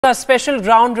A special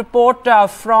ground report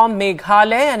from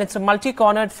Meghalaya, and it's a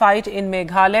multi-cornered fight in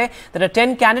Meghalaya. There are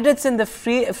 10 candidates in the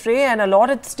fray and a lot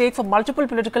at stake for multiple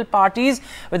political parties,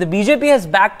 where the BJP has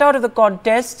backed out of the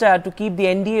contest to keep the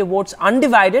NDA votes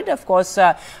undivided. Of course,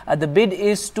 the bid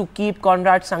is to keep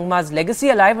Conrad Sangma's legacy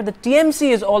alive, but the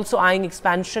TMC is also eyeing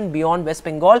expansion beyond West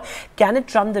Bengal. Can it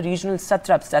trump the regional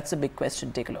satraps? That's a big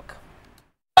question. Take a look.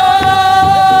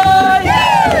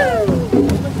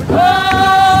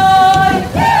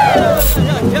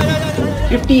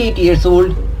 58 years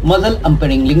old, Muzzle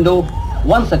Umpiring Lingdo,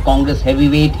 once a Congress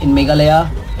heavyweight in Meghalaya,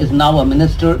 is now a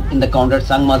minister in the Conrad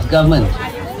Sangma's government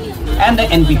and the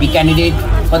NPP candidate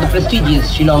for the prestigious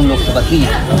Shillong Lok Sabha seat.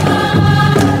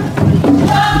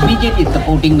 The BJP is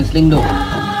supporting Ms. Lingdo,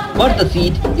 but the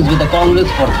seat is with the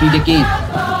Congress for 3 decades.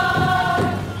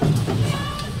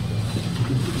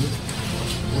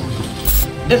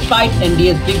 Despite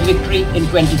NDA's big victory in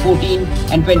 2014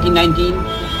 and 2019,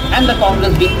 and the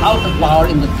Congress being out of power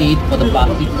in the state for the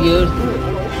past 6 years,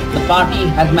 the party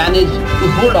has managed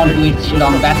to hold on to its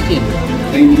Shillong bastion.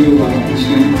 Thank you,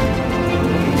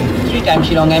 3-time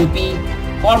Shillong MP,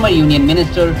 former Union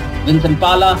Minister Vincent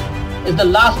Pala, is the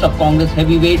last of Congress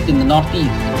heavyweights in the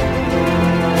northeast.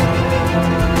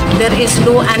 There is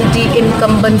no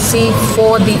anti-incumbency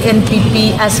for the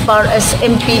NPP as far as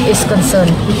MP is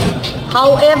concerned.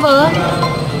 However,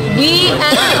 we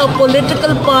as a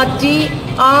political party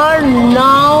are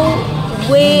now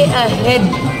way ahead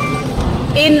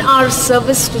in our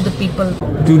service to the people.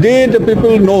 Today the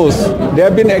people knows, they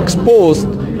have been exposed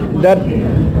that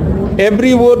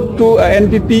every vote to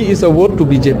NPP is a vote to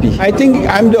BJP. I think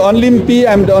I'm the only MP,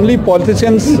 I'm the only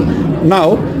politicians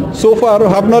now so far who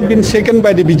have not been shaken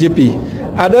by the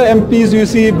BJP. Other MPs you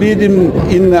see, be it in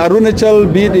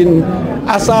Arunachal, be it in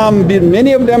Assam,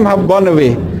 many of them have gone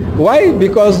away. Why?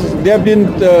 Because they have been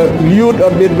viewed or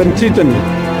they've been threatened.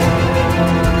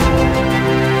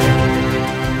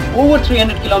 Over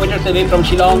 300 kilometers away from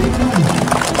Shillong,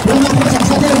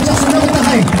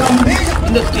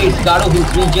 in the state's Garo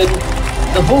Hills region,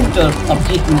 the home turf of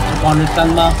Chief Minister Conrad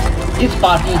Sangma, his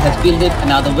party has fielded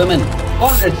another woman,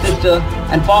 Conrad's sister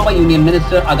and former Union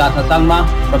Minister Agatha Sangma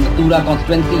from the Tura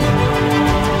constituency.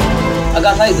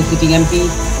 Agatha is the sitting MP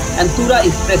and Tura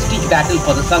is prestige battle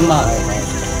for the Sangmas.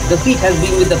 The seat has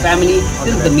been with the family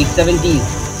since the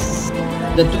mid-70s.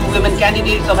 The two women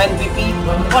candidates of NPP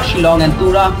for Shillong and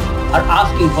Tura are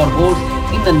asking for votes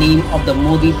in the name of the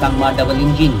Modi-Sangma double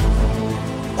engine.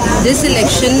 This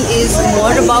election is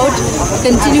more about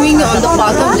continuing on the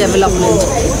path of development,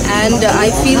 and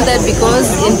I feel that because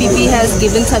NPP has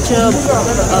given such a,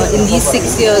 in these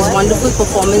 6 years, wonderful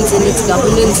performance in its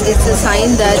governance, it's a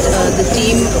sign that the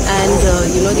team and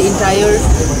the entire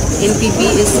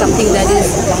NPP is something that is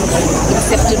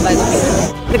accepted by the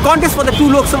people. The contest for the 2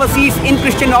 Lok Sabha seats in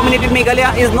Christian-dominated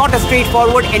Meghalaya is not a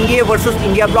straightforward NDA versus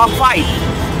India bloc fight.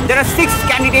 There are 6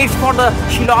 candidates for the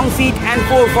Shillong seat and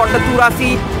 4 for the Tura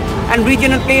seat, and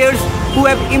regional players who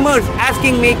have emerged as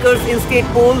kingmakers in state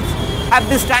polls have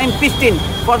this time pitched in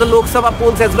for the Lok Sabha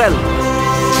polls as well.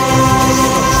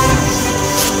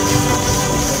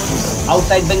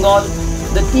 Outside Bengal,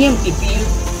 the TMC feels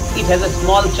it has a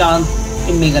small chance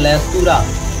in Meghalaya's Tura,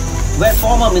 where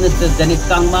former Minister Janik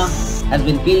Sangma has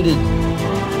been fielded.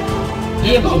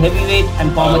 TMC heavyweight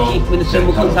and former Chief Minister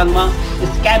Mukul Sangma is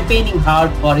campaigning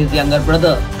hard for his younger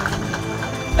brother,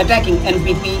 attacking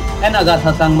NPP and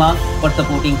Agatha Sangma for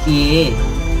supporting CAA.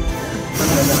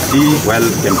 She, while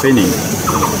campaigning,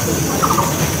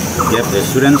 gave the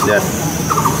assurance that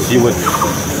she would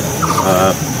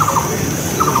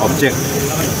object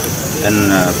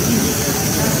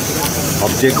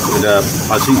to the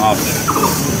passing of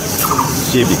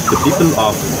CAB. The people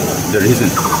of the region,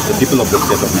 the people of the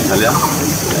state of Meghalaya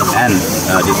and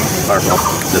this part of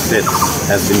the state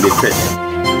has been betrayed.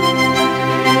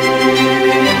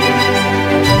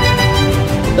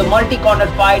 The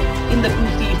multi-cornered fight in the 2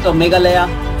 seats of Meghalaya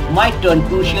might turn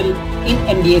crucial in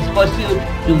NDA's pursuit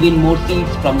to win more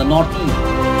seats from the northeast.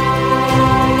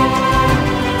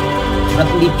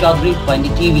 Ratnadip, Choudhury for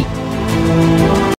NDTV.